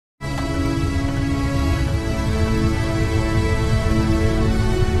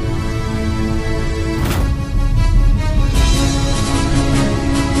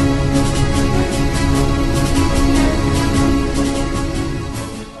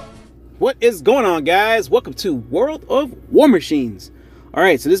What is going on, guys? Welcome to World of War Machines.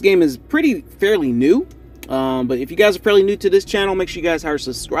 Alright, so this game is fairly new. But if you guys are fairly new to this channel, make sure you guys are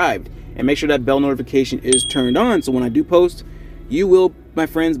subscribed. And make sure that bell notification is turned on. So when I do post, you will, my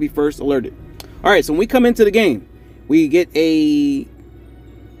friends, be first alerted. Alright, so when we come into the game, we get a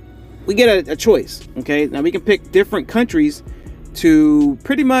choice. Okay, now we can pick different countries to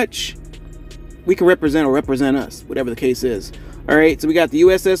pretty much, we can represent or represent us, whatever the case is. Alright, so we got the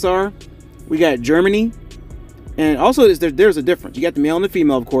USSR, we got Germany, and also there's a difference. You got the male and the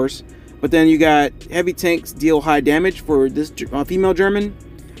female, of course, but then you got heavy tanks deal high damage for this female German,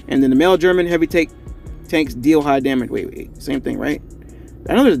 and then the male German heavy tanks deal high damage. Wait, same thing, right?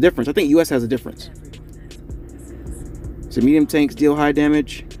 I know there's a difference. I think US has a difference. So medium tanks deal high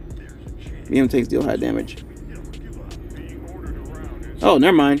damage. Medium tanks deal high damage. Oh,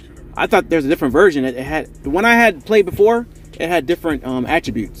 never mind. I thought there's a different version. It had, the one I had played before, it had different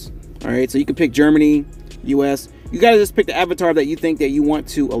attributes. All right, so you can pick Germany, US. You gotta just pick the avatar that you think that you want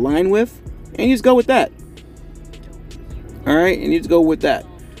to align with, and you just go with that. All right, and you just go with that.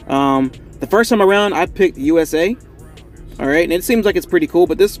 The first time around, I picked USA. All right, and it seems like it's pretty cool,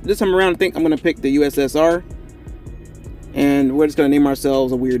 but this time around, I think I'm gonna pick the USSR, and we're just gonna name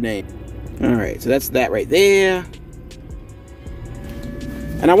ourselves a weird name. All right, so that's that right there.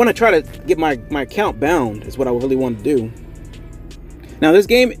 And I want to try to get my account bound, is what I really want to do. Now, this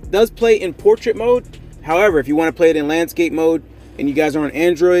game does play in portrait mode. However, if you want to play it in landscape mode and you guys are on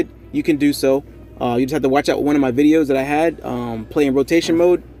Android, you can do so. You just have to watch out one of my videos that I had, play in rotation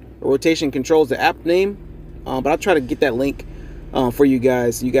mode. Rotation controls the app name. But I'll try to get that link for you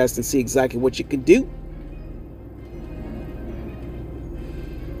guys so you guys can see exactly what you can do.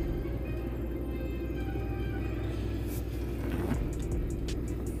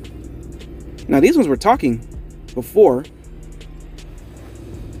 Now, these ones were talking before.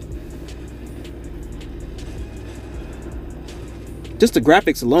 Just the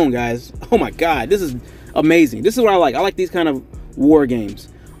graphics alone, guys. Oh my God, this is amazing. This is what I like. I like these kind of war games.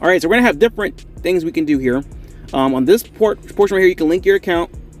 All right, so we're gonna have different things we can do here. On this portion right here, you can link your account,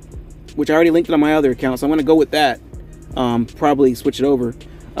 which I already linked it on my other account, so I'm gonna go with that. Probably switch it over.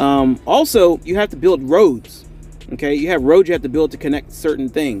 Also, you have to build roads. Okay, you have roads you have to build to connect certain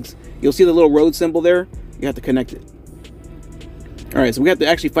things. You'll see the little road symbol there. You have to connect it. All right, so we have to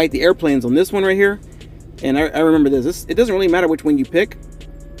actually fight the airplanes on this one right here. And I remember this. It doesn't really matter which one you pick,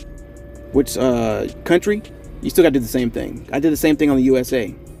 which country. You still got to do the same thing. I did the same thing on the USA.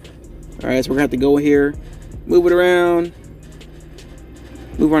 All right, so we're gonna have to go here, move it around,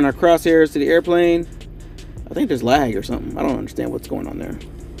 move on our crosshairs to the airplane. I think there's lag or something. I don't understand what's going on there.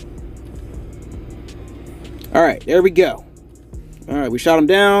 All right, there we go. All right, we shot them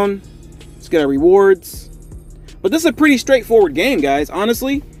down. Let's get our rewards. But this is a pretty straightforward game, guys.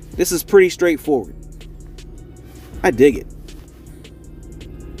 Honestly, this is pretty straightforward. I dig it.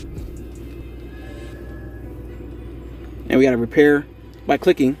 And we got to repair by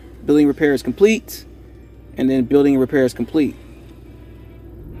clicking. Building repair is complete. And then building repair is complete.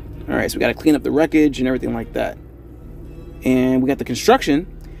 All right, so we got to clean up the wreckage and everything like that. And we got the construction.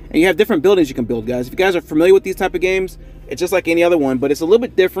 And you have different buildings you can build, guys. If you guys are familiar with these type of games, it's just like any other one, but it's a little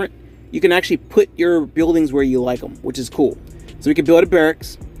bit different. You can actually put your buildings where you like them, which is cool. So we can build a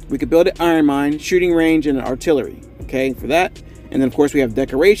barracks, we could build an iron mine, shooting range, and an artillery, okay, for that. And then, of course, we have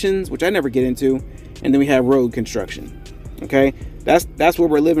decorations, which I never get into, and then we have road construction, okay? That's where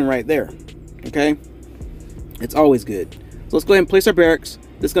we're living right there, okay? It's always good. So let's go ahead and place our barracks.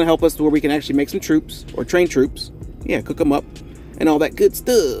 This is going to help us to where we can actually make some troops, or train troops. Yeah, cook them up, and all that good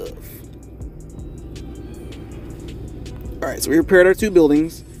stuff. All right, so we repaired our two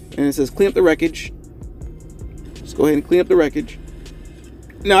buildings, and it says clean up the wreckage. Let's go ahead and clean up the wreckage.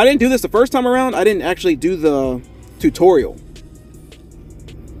 Now, I didn't do this the first time around. I didn't actually do the tutorial.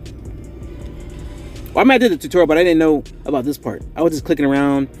 Well, I mean, I did the tutorial, but I didn't know about this part. I was just clicking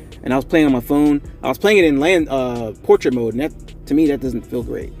around, and I was playing on my phone. I was playing it in portrait mode, and that, to me, that doesn't feel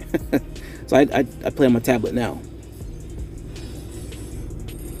great. So I play on my tablet now.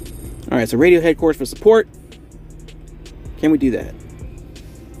 All right, so radio headquarters for support. Can we do that?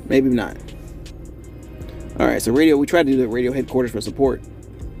 Maybe not. All right, so we tried to do the radio headquarters for support.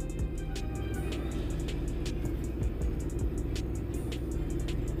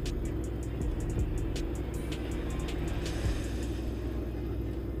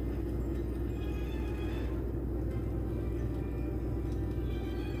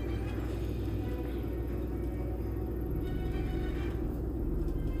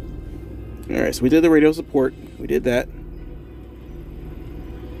 All right, so we did the radio support. We did that.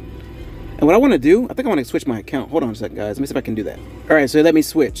 And what I want to do, I think I want to switch my account. Hold on a second, guys. Let me see if I can do that. All right, so let me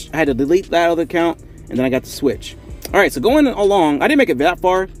switch. I had to delete that other account, and then I got to switch. All right, so going along, I didn't make it that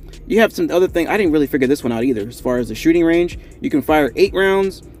far. You have some other thing. I didn't really figure this one out either. As far as the shooting range, you can fire 8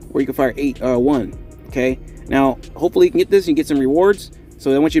 rounds, or you can fire 1. Okay. Now, hopefully you can get this and you get some rewards.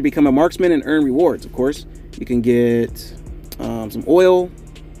 So I want you to become a marksman and earn rewards. Of course, you can get some oil.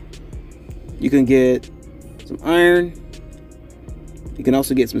 You can get some iron. You can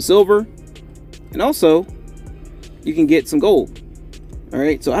also get some silver, and also you can get some gold. All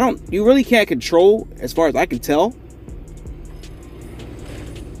right. So you really can't control, as far as I can tell.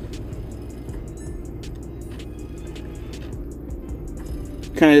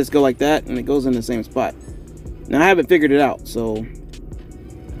 Kind of just go like that and it goes in the same spot. Now I haven't figured it out, so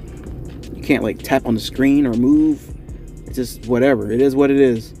you can't like tap on the screen or move. It's just whatever. It is what it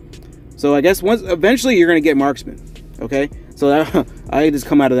is. So I guess eventually you're gonna get marksman. Okay, so I just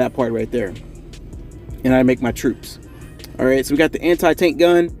come out of that part right there, and I make my troops. All right, so we got the anti-tank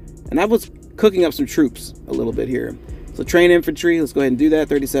gun, and I was cooking up some troops a little bit here. So train infantry. Let's go ahead and do that.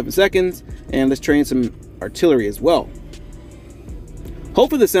 37 seconds, and let's train some artillery as well.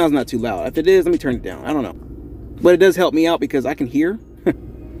 Hopefully the sound's not too loud. If it is, let me turn it down. I don't know. But it does help me out because I can hear.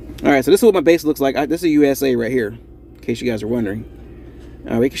 Alright, so this is what my base looks like. This is a USA right here, in case you guys are wondering.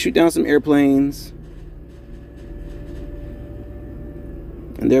 We can shoot down some airplanes.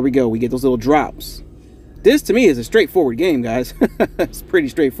 And there we go. We get those little drops. This, to me, is a straightforward game, guys. It's pretty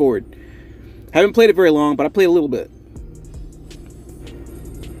straightforward. Haven't played it very long, but I played a little bit.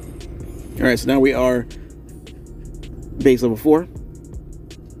 Alright, so now we are base level 4.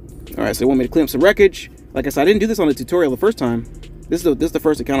 Alright, so they want me to clean up some wreckage. Like I said, I didn't do this on the tutorial the first time. This is the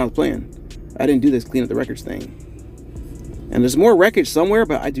first account I was playing. I didn't do this clean up the wreckage thing. And there's more wreckage somewhere,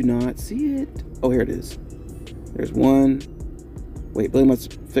 but I do not see it. Oh, here it is. There's one. Wait, building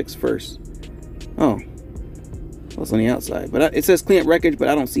must fix first. Oh. Well, it's on the outside. But it says clean up wreckage, but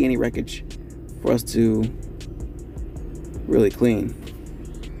I don't see any wreckage for us to really clean.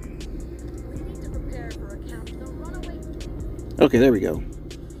 Okay, there we go.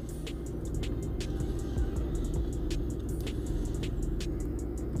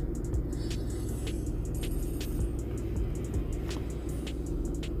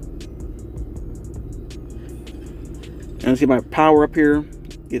 And let's get my power up here,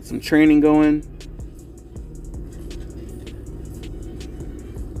 get some training going.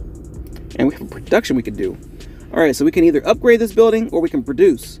 And we have a production we could do. All right, so we can either upgrade this building or we can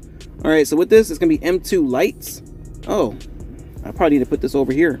produce. All right, so with this, it's gonna be M2 lights. Oh, I probably need to put this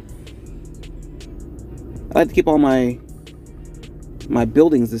over here. I like to keep all my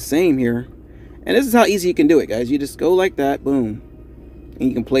buildings the same here. And this is how easy you can do it, guys. You just go like that, boom. And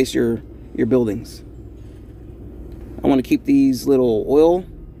you can place your buildings. I want to keep these little oil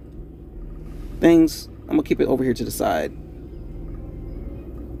things. I'm going to keep it over here to the side.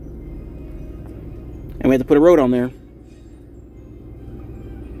 And we have to put a road on there.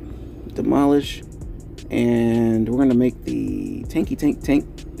 Demolish. And we're going to make the tank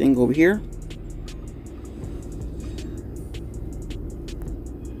thing over here.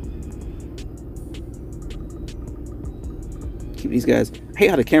 Keep these guys. I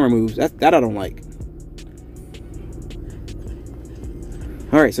hate how the camera moves. That I don't like.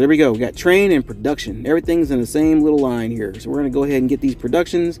 Alright, so there we go. We got train and production. Everything's in the same little line here. So we're going to go ahead and get these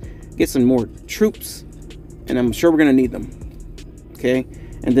productions, get some more troops, and I'm sure we're going to need them. Okay,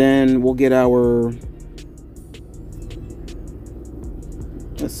 and then we'll get our,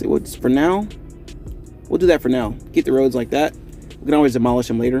 let's see, what's for now? We'll do that for now. Keep the roads like that. We can always demolish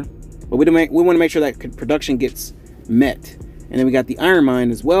them later. But we want to make sure that production gets met. And then we got the iron mine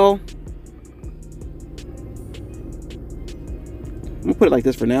as well. I'm gonna put it like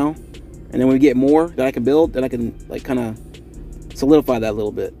this for now, and then when we get more that I can build, then I can like kind of solidify that a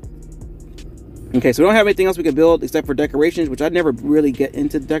little bit. Okay, so we don't have anything else we can build except for decorations, which I never really get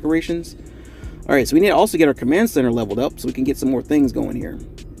into decorations. All right, so we need to also get our command center leveled up so we can get some more things going here.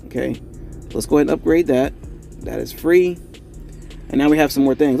 Okay, let's go ahead and upgrade that. That is free, and now we have some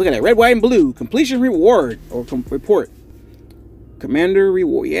more things. Look at that, red, white, and blue completion reward or report. Commander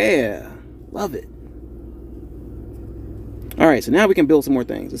reward, yeah, love it. All right, so now we can build some more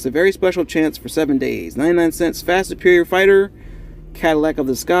things. It's a very special chance for 7 days. 99 cents, fast superior fighter, Cadillac of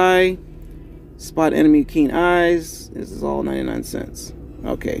the sky, spot enemy keen eyes. This is all 99 cents.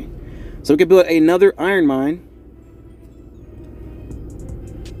 Okay, so we can build another iron mine,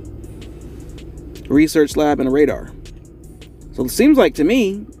 research lab, and a radar. So it seems like to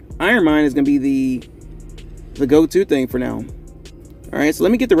me, iron mine is gonna be the go-to thing for now. All right, so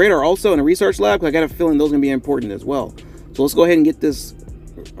let me get the radar also and a research lab, because I got a feeling those are gonna be important as well. So let's go ahead and get this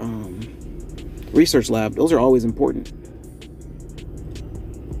Research lab. Those are always important.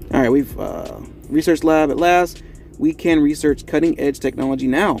 All right, we've research lab at last. We can research cutting edge technology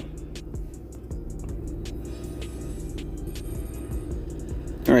now.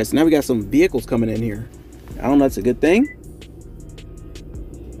 All right, so now we got some vehicles coming in here. I don't know if that's a good thing.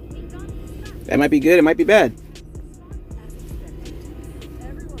 That might be good, it might be bad.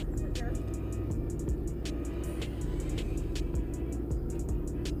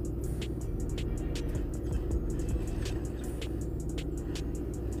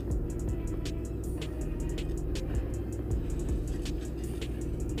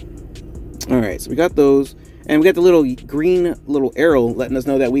 All right, so we got those, and we got the little green little arrow letting us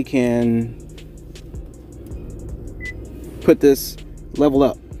know that we can put this level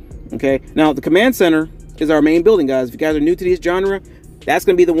up. Okay, now the command center is our main building, guys. If you guys are new to this genre, that's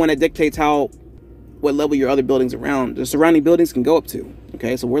going to be the one that dictates what level your other buildings around the surrounding buildings can go up to.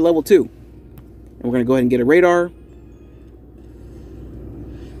 Okay, so we're level 2, and we're going to go ahead and get a radar.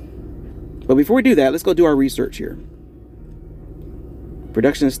 But before we do that, let's go do our research here.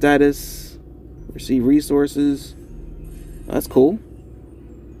 Production status. Receive resources. Oh, that's cool.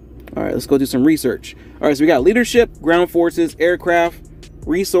 All right, let's go do some research. All right, so we got leadership, ground forces, aircraft,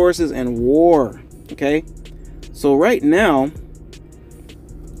 resources, and war. Okay, so right now,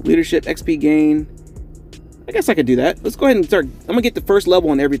 leadership, XP gain. I guess I could do that. Let's go ahead and start. I'm gonna get the first level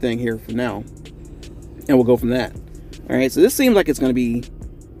on everything here for now, and we'll go from that. All right, so this seems like it's gonna be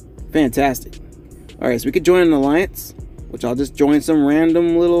fantastic. All right, so we could join an alliance, which I'll just join some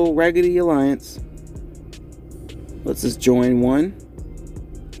random little raggedy alliance. Let's just join one.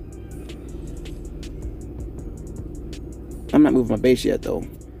 I'm not moving my base yet though,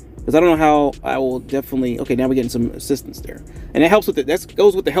 because I don't know how I will definitely. Okay, now we're getting some assistance there, and it helps with it. That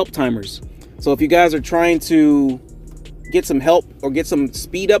goes with the help timers. So if you guys are trying to get some help or get some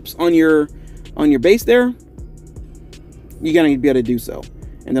speed ups on your base there, you're gonna be able to do so.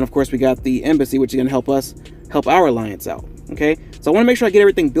 And then of course we got the embassy, which is gonna help us help our alliance out. Okay, so I want to make sure I get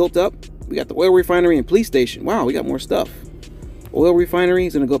everything built up. We got the oil refinery and police station. Wow, we got more stuff. Oil refinery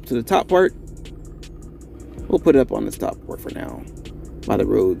is gonna go up to the top part. We'll put it up on this top part for now, by the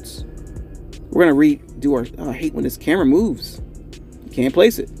roads. We're gonna redo our. Oh, I hate when this camera moves. You can't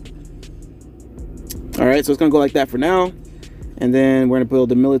place it. All right, so it's gonna go like that for now, and then we're gonna build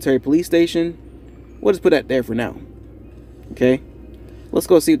the military police station. We'll just put that there for now. Okay, let's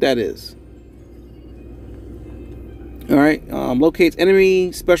go see what that is. All right, locates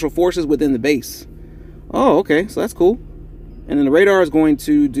enemy special forces within the base. Oh, okay, so that's cool. And then the radar is going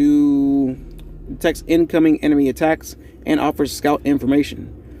to detects incoming enemy attacks and offers scout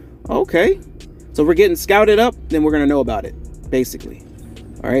information. Okay, so if we're getting scouted up, then we're gonna know about it, basically.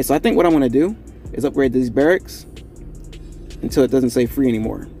 All right, so I think what I'm gonna do is upgrade these barracks until it doesn't say free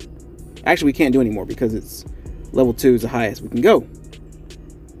anymore. Actually, we can't do anymore because it's level 2 is the highest we can go.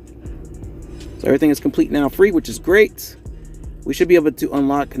 So everything is complete now, free, which is great. We should be able to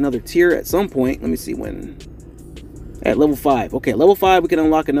unlock another tier at some point. Let me see when. At level 5. Okay, level 5 we can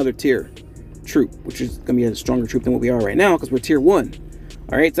unlock another tier troop, which is gonna be a stronger troop than what we are right now because we're tier 1.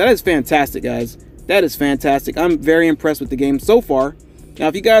 All right, so that is fantastic, guys. That is fantastic. I'm very impressed with the game so far. Now,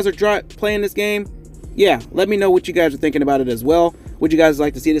 if you guys are playing this game, yeah, let me know what you guys are thinking about it as well. Would you guys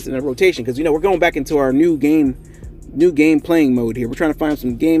like to see this in a rotation? Because, you know, we're going back into our new game playing mode here. We're trying to find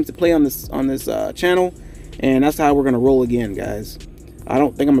some games to play on this channel, and that's how we're gonna roll again, guys. I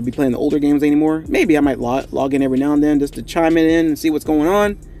don't think I'm gonna be playing the older games anymore. Maybe I might log in every now and then just to chime in and see what's going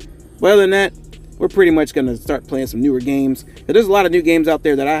on. But other than that, we're pretty much gonna start playing some newer games. There's a lot of new games out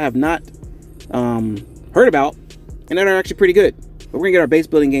there that I have not heard about and that are actually pretty good. But we're gonna get our base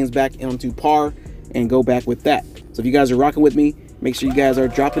building games back onto par and go back with that. So if you guys are rocking with me, make sure you guys are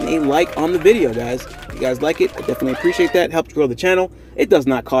dropping a like on the video, guys. If you guys like it, I definitely appreciate that. It helps grow the channel. It does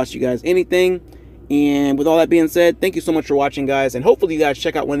not cost you guys anything. And with all that being said, thank you so much for watching, guys. And hopefully you guys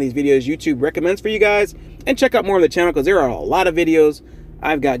check out one of these videos YouTube recommends for you guys. And check out more of the channel because there are a lot of videos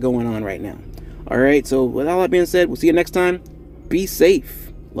I've got going on right now. All right, so with all that being said, we'll see you next time. Be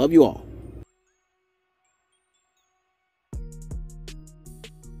safe. Love you all.